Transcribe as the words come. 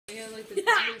The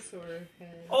dinosaur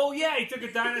head. Oh yeah, he took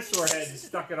a dinosaur head and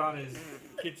stuck it on his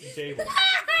kitchen table.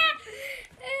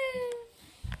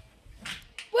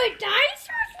 Wait,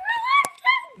 dinosaurs were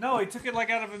left? No, he took it like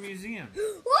out of a museum.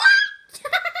 What?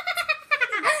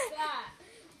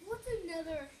 What's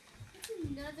another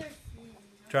thing?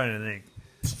 Trying to think.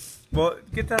 Well,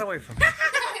 get that away from me.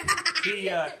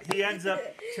 He ends up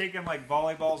taking like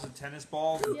volleyballs and tennis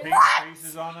balls and painting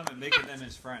faces on them and making them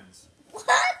his friends. What?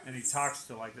 And he talks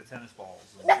to like the tennis balls.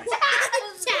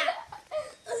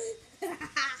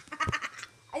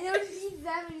 I know he sees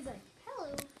them and he's like,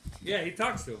 hello. Yeah, he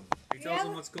talks to them. He tells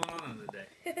them what's going on in the day.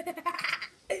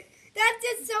 That's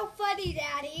just so funny,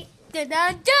 Daddy. Dun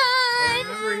dun dun. I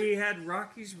remember he had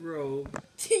Rocky's robe.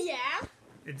 Yeah.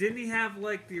 And didn't he have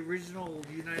like the original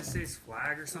United States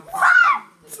flag or something?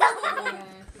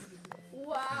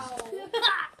 Wow.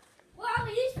 Wow,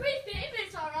 he's pretty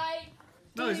famous, alright.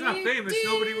 No, he's not famous.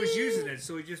 Nobody was using it,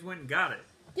 so he just went and got it.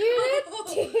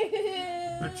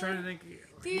 I'm trying to think.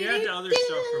 He had the other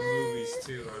stuff from movies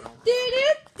too. I don't.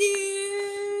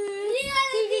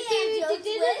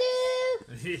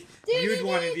 You'd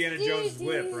want Indiana Jones'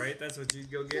 whip, right? That's what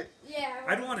you'd go get? Yeah.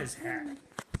 I'd want his hat.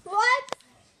 What?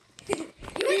 You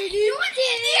want the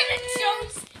Indiana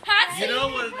Jones hat? You know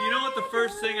what the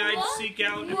first thing I'd seek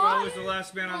out if I was the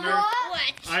last man on Earth?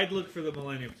 What? I'd look for the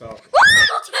Millennium Falcon.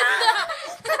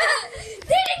 Did he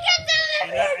get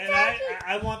the And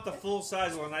I want the full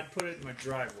size one. I'd put it in my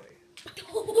driveway.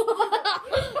 Good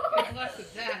luck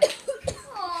with that.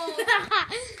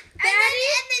 Daddy,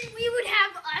 and then we would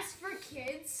have us for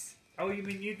kids. Oh, you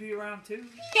mean you'd be around too?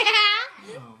 Yeah.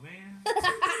 Oh man. I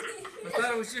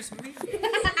thought it was just me.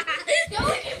 No,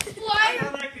 we can I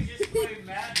thought I could just play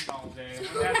Madden all day. I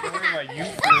wouldn't have to worry about you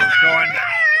fools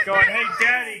going, hey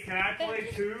Daddy, can I play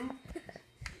too?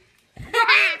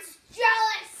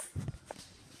 Jealous.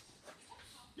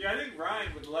 Yeah, I think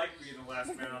Ryan would like being the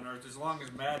last man on Earth as long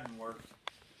as Madden worked.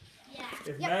 Yeah.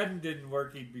 If Madden didn't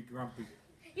work, he'd be grumpy.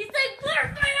 He's like,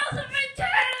 where's my ultimate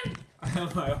team? I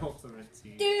have my ultimate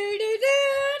team. And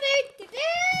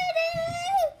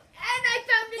I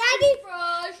found a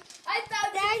toothbrush. I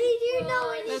found Daddy, do you know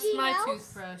anything That's my else?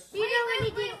 toothbrush. Do you know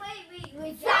anything?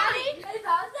 Wait. Daddy, I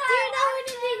found that. Do you know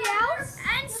anything else?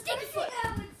 And Stickfoot.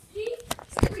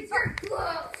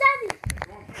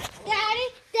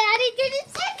 Daddy, did it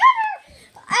take over?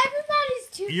 Everybody's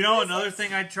toothbrush. You know another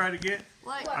thing I'd try to get?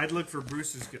 What? I'd look for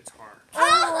Bruce's guitar.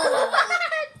 Oh.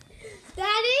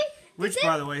 Daddy? Which,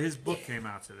 by the way, his book came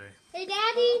out today. Hey,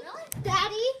 Daddy.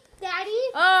 Daddy.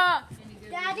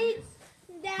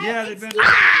 Yeah, they've been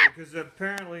because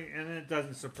apparently, and it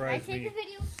doesn't surprise me.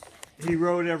 He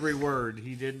wrote every word.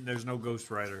 He didn't. There's no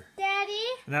ghostwriter. Daddy.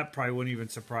 And that probably wouldn't even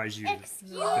surprise you.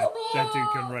 Excuse me. That dude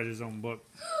can write his own book.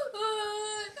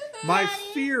 My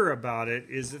fear about it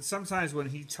is that sometimes when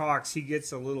he talks, he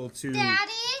gets a little too.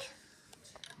 Daddy.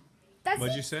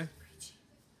 What'd you say?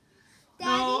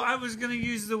 Daddy. No, I was gonna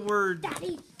use the word.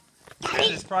 Daddy.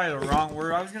 It's probably the wrong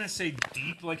word. I was gonna say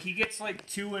deep. Like he gets like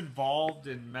too involved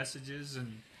in messages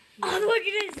and. Oh, look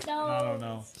at his nose. I don't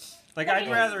know. Like I'd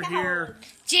rather hear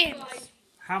Jim.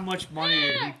 how much money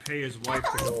did he pay his wife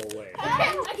to go away.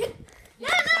 No,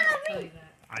 Tell you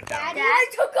that. I doubt Daddy, it. I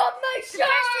took off my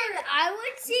shirt. I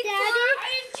would see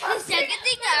Daddy. The second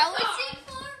thing I would see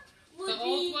for would The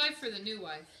old wife or the new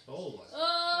wife? Oh.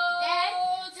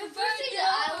 The first thing I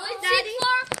would see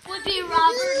for would be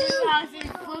Robert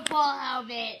Newhouse's football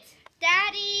helmet.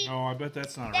 Daddy. Oh, I bet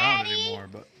that's not around Daddy. anymore.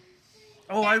 But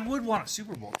oh, I would want a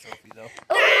Super Bowl trophy though.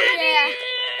 Oh yeah.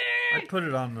 I'd put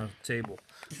it on the table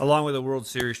along with a World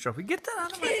Series trophy. Get that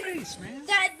out of my face, man. Does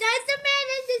the man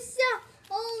in the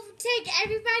take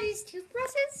everybody's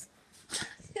toothbrushes?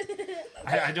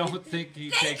 I don't think he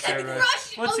takes that.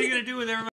 Brush. What's he gonna do with everybody?